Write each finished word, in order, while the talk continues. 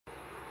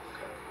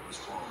was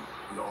wrong.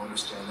 We all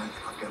understand that.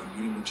 I've got a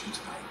meeting with you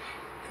tonight,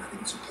 and I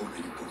think it's important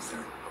that you're both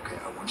there. Okay,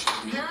 I want you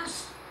to be...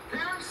 Pierce!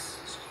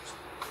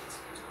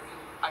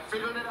 I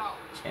figured it out.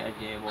 Chad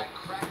Gable. I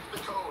cracked the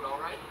code, all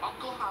right?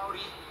 Uncle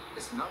Howdy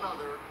is none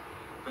other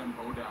than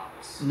Bo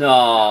Dallas.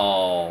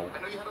 No.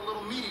 I know you had a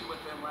little meeting with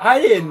him last I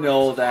didn't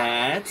know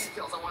that.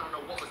 Details. I want to know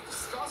what was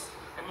discussed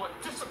and what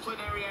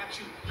disciplinary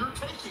action you're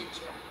taking.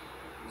 It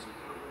was a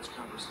privileged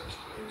conversation.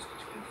 It was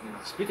between he and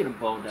I. Speaking of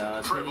Bo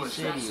Dallas, what did he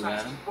say to you,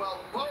 Adam?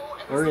 Well, Bo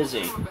and Where is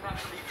he? have been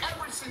after me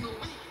every single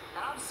week,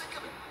 and I'm sick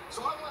of it.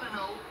 So I want to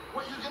know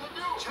what you're gonna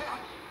do. Chad,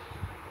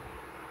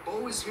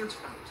 Bo is here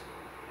tonight.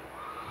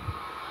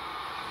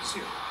 He's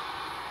here.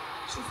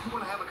 So if you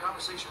want to have a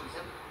conversation with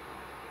him,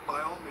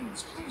 by all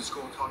means, please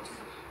go and talk to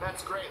him.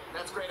 That's great.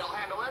 That's great. I'll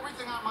handle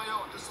everything on my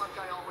own, just like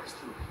I always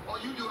do. All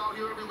you do out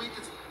here every week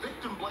is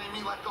victim blame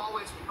me like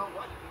always. You know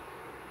what?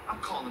 I'm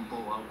calling Bo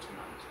out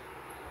tonight.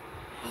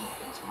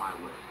 It's my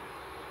way.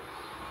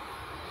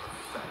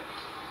 Pathetic.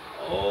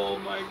 Oh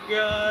my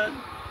God.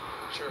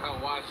 Not sure how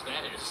wise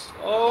that is.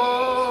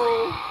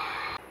 Oh.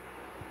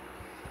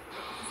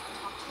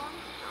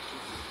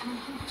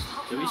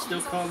 Do we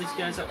still call these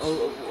guys up?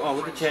 Oh,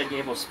 look at Chad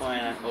Gable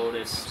spying on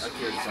Otis,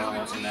 Akira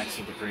Tozawa, and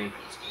Maxine Debris.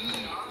 There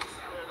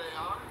they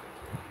are.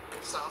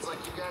 Sounds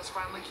like you guys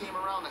finally came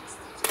around. That's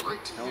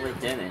great to hear. No, they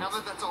didn't. Now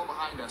that that's all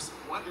behind us,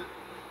 what? No,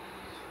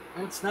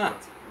 it's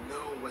not.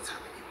 Know what's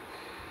happening.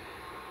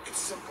 It's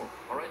simple,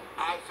 all right?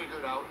 I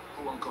figured out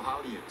who Uncle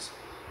Howdy is.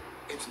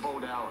 It's Bo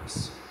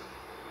Dallas.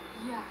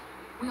 Yeah,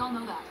 we all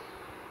know that.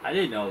 I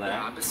didn't know that.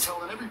 Yeah, I've been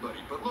telling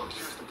everybody. But look,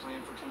 here's the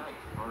plan for tonight,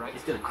 all right?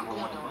 He's gonna I'm call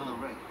going out down to the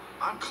Bo. ring.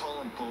 I'm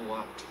calling Bo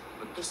out.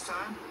 But this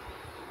time,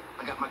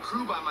 I got my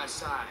crew by my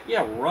side.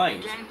 Yeah, right.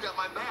 The gang's got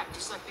my back,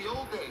 just like the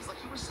old days, like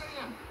you were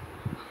saying.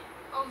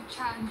 Oh,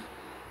 Chad,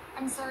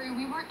 I'm sorry,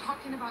 we weren't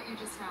talking about you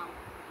just now.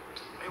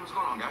 Hey, what's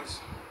going on,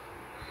 guys?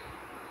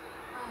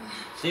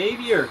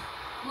 Xavier.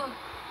 Look,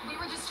 we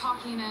were just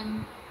talking,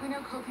 and we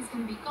know Kofi's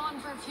gonna be gone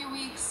for a few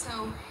weeks,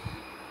 so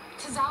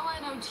Tozawa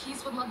and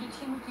Otis would love to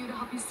team with you to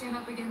help you stand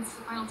up against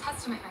the Final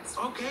Testament next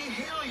week. Okay,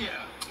 hell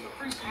yeah.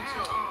 Appreciate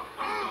you.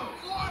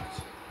 What?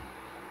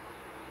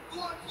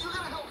 What? You're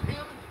gonna help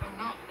him and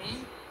not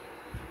me?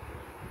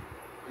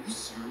 Are you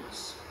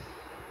serious?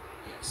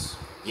 Yes.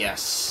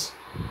 Yes.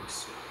 I'm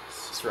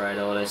serious. That's right,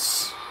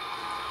 Otis.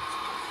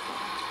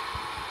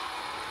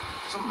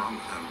 Something wrong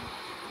with him.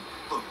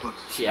 Look.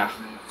 Yeah.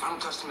 Final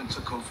Testament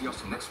took Kofi off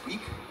from next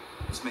week.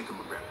 Let's make him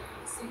regret it.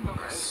 Same boat,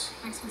 right?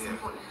 Next week's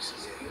important.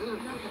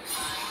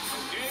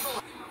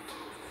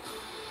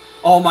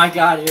 Oh my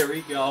God, here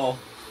we go.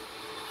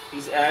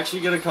 He's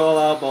actually gonna call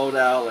out Bo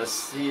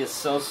Dallas. He is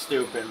so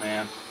stupid,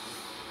 man.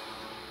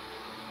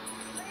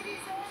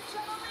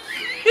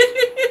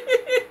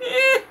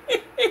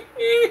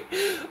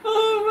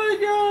 Oh my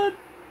God.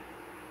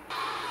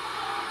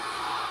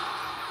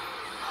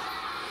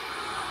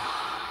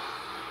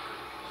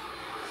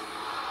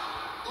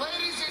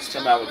 He's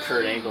come out with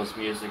Kurt Angle's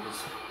music.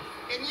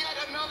 In yet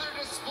another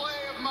display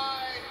of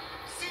my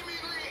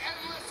seemingly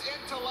endless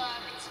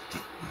intellect,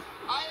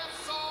 I have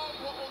solved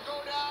what will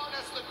go down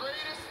as the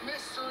greatest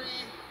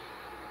mystery,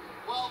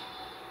 well,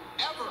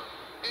 ever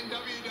in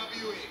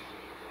WWE.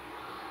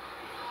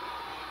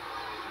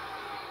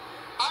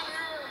 I'm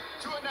here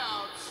to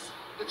announce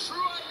the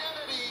true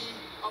identity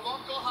of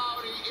Uncle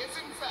Howdy is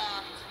in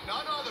fact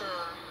none other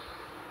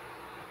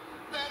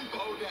than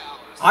Bo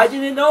Dallas. I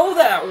didn't know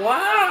that.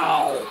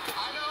 Wow. I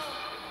know.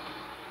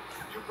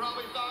 You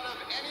probably thought of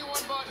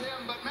anyone but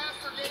him, but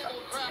Master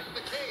Gable cracked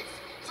the case.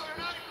 So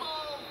tonight,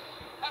 Bo,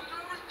 after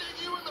everything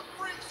you and the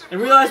freaks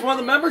And realized one of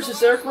the members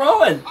is Eric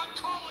Rowan. I'm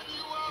calling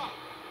you out.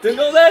 Didn't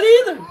know that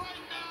either. Right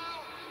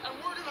now, and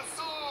we're gonna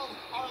solve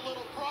our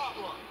little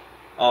problem.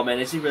 Oh man,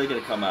 is he really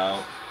gonna come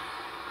out?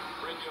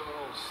 Regular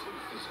old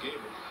sleuth is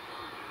Gable.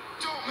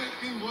 Don't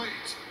make me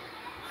wait.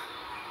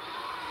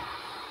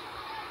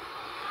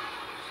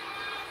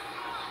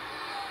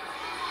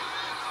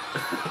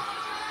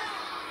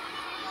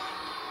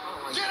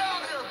 Get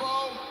out here,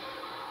 Bo!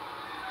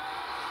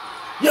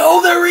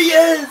 Yo, there he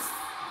is!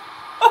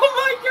 Oh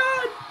my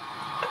God!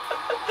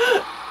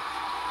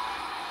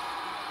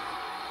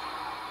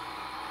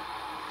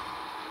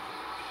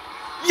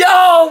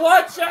 Yo,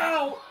 watch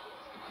out!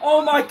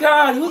 Oh my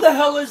God, who the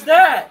hell is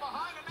that?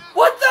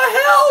 What the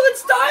hell?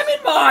 It's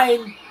Diamond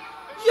Mine!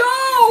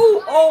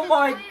 Yo! Oh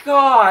my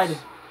God!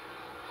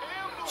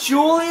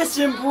 Julius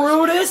and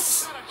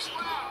Brutus?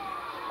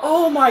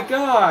 Oh my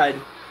God!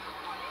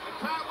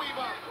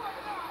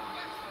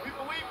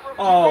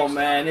 Oh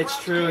man, it's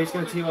true. He's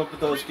gonna team up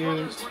with those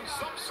goons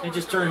and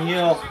just turn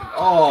heel.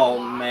 Oh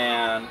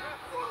man.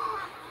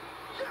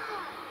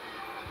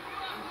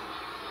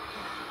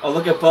 Oh,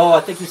 look at Bo.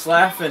 I think he's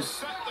laughing.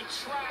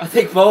 I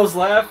think Bo's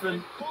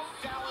laughing.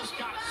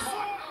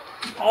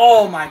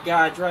 Oh my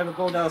God, driving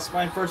Bo down the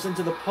spine first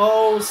into the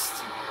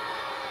post.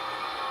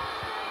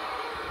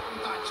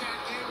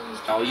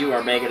 Oh, you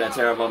are making a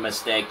terrible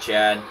mistake,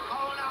 Chad.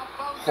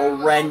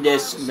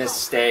 Horrendous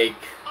mistake.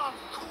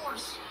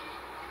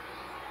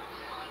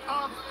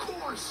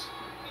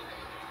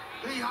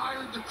 He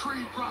hired the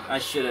Creed brothers. I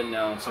should have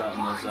known something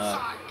was up.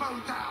 Blindside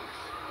both out.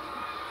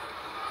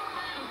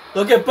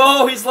 Look at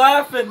Bo, he's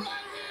laughing.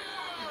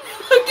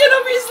 Look at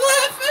him, he's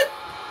laughing.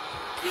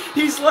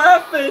 He's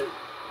laughing.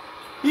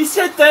 He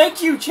said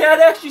thank you. Chad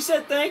actually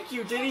said thank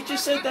you. Did he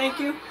just say thank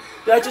you?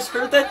 Did I just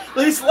heard that?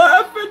 He's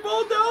laughing.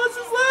 Bo Dallas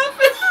is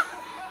laughing.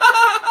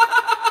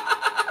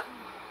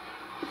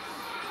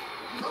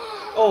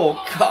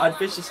 Oh God,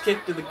 vicious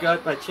kick to the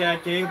gut by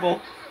Chad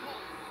Gable.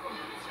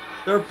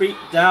 They're beating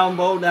down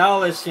Bo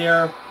Dallas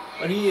here,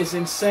 but he is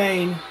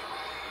insane.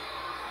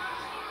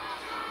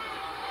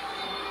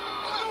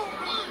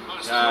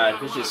 God,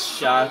 vicious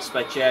shots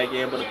by Chad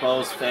Gable to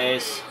Bo's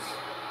face.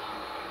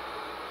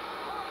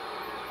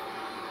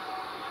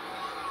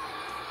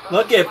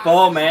 Look at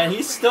Bo, man.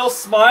 He's still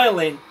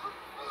smiling.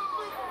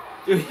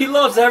 Dude, he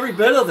loves every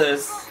bit of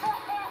this.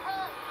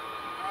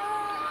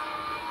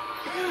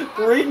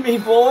 Read me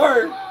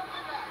more.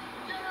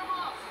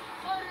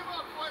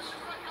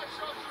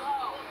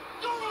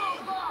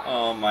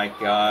 Oh my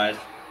God.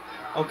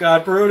 Oh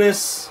God,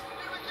 Brutus.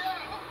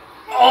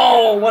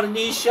 Oh, what a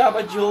knee shot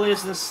by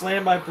Julius and a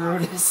slam by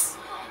Brutus.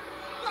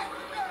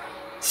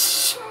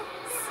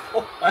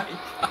 Oh my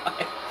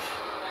God.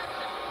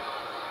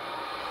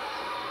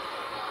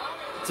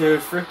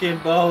 Dude,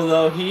 freaking Bo,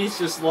 though, he's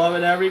just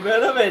loving every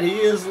bit of it. He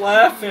is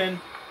laughing.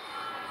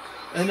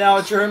 And now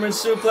a German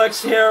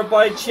suplex here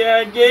by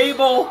Chad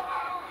Gable.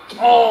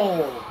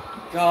 Oh,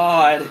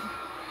 God.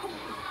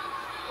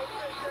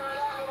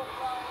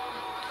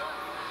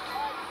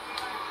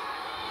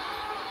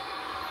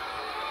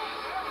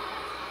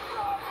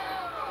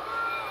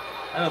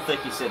 I don't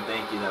think he said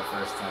thank you that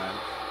first time.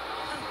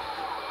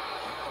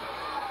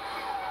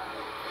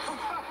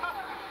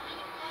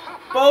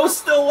 Bo's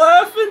still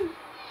laughing.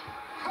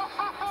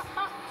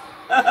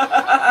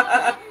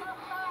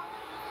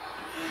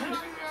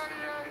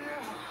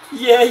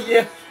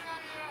 Yeah.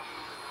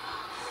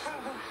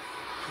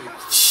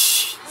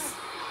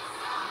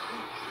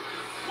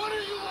 What are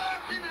you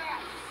laughing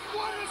at?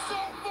 What is so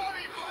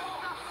funny, Bo?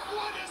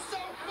 What is so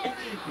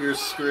funny? You're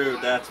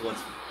screwed, that's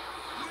what's...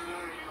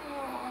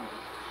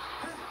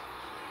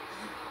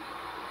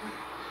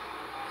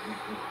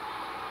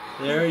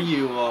 There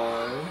you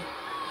are.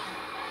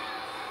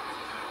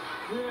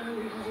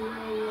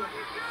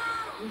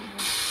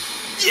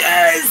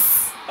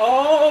 Yes!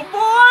 Oh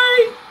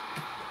boy!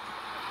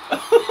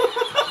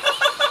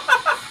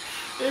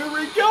 Here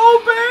we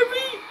go,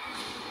 baby!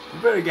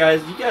 You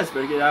guys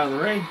better get out of the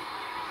ring.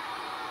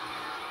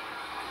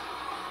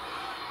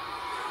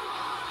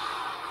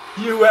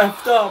 You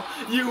effed up!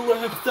 You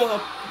effed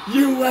up!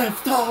 You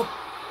effed up!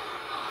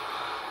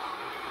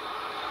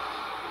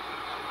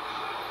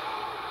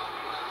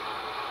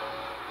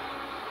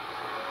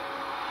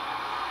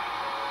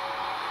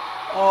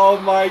 Oh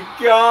my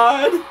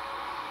God!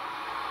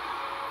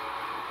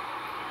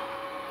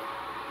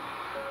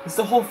 Is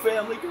the whole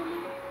family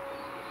coming?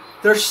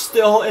 They're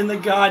still in the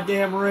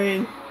goddamn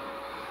ring.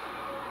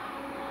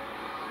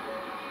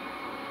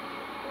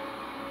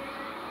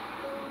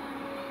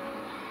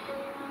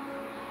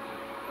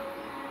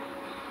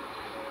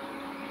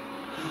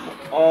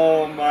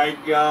 Oh my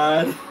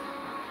God.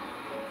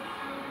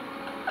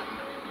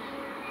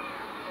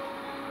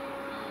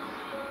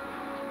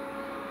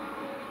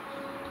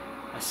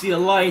 I see a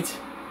light.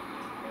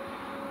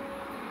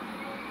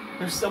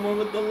 There's someone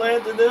with the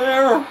lantern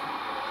there.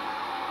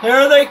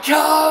 Here they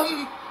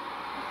come.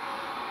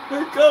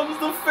 Here comes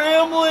the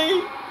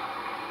family.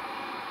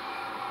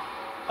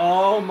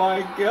 Oh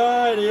my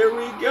God, here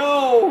we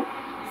go.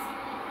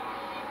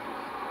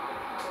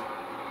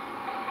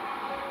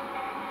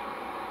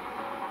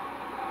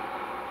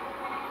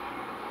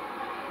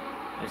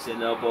 I said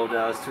no, Bo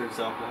Dallas turns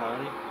off the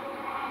honey.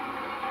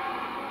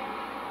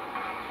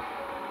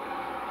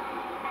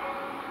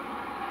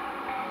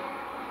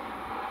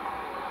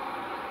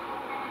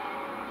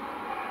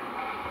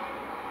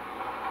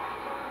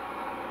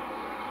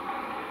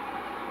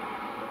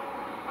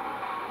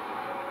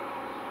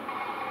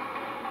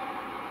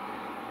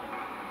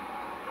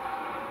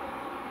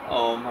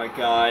 Oh my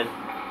God.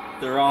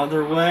 They're on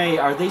their way.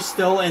 Are they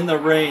still in the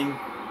ring?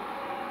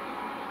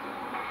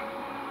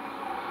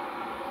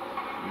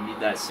 You need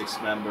that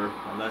sixth member,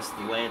 unless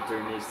the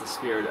lantern is the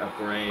spirit of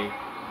Bray.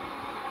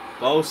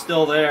 Bo's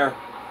still there.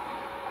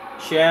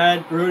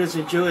 Chad, Brutus,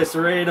 and Julius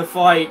are ready to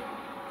fight.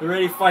 They're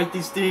ready to fight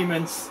these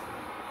demons.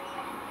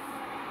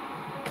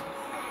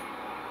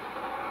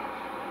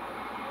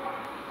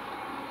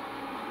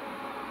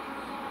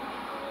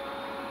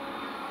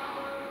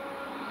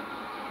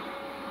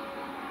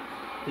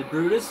 Did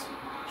Brutus?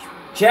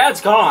 Chad's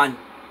gone.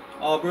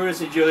 Oh, Brutus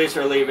and Julius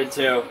are leaving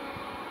too.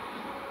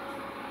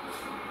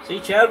 See,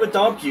 Chad would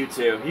dump you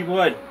two. He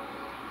would.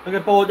 Look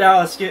at Bo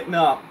Dallas getting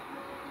up.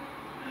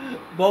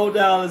 Bo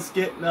Dallas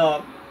getting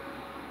up.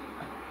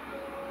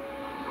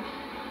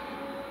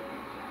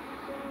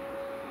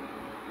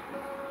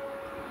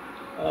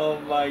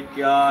 Oh my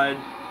God.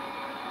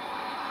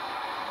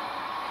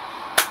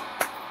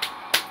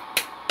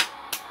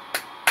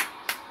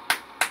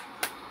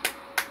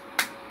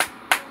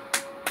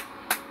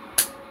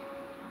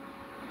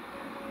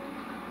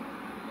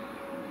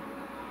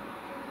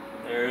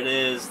 There it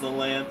is, the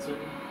lantern.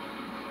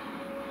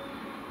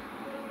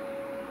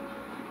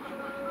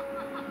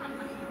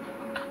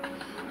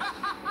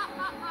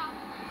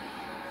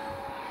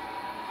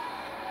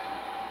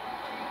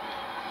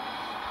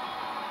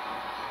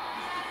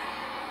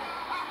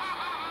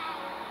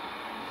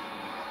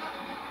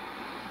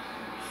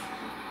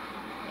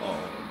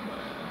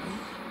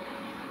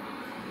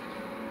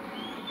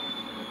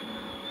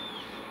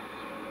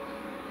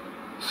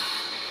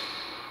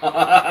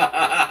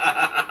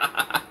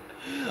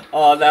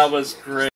 Oh, that was great.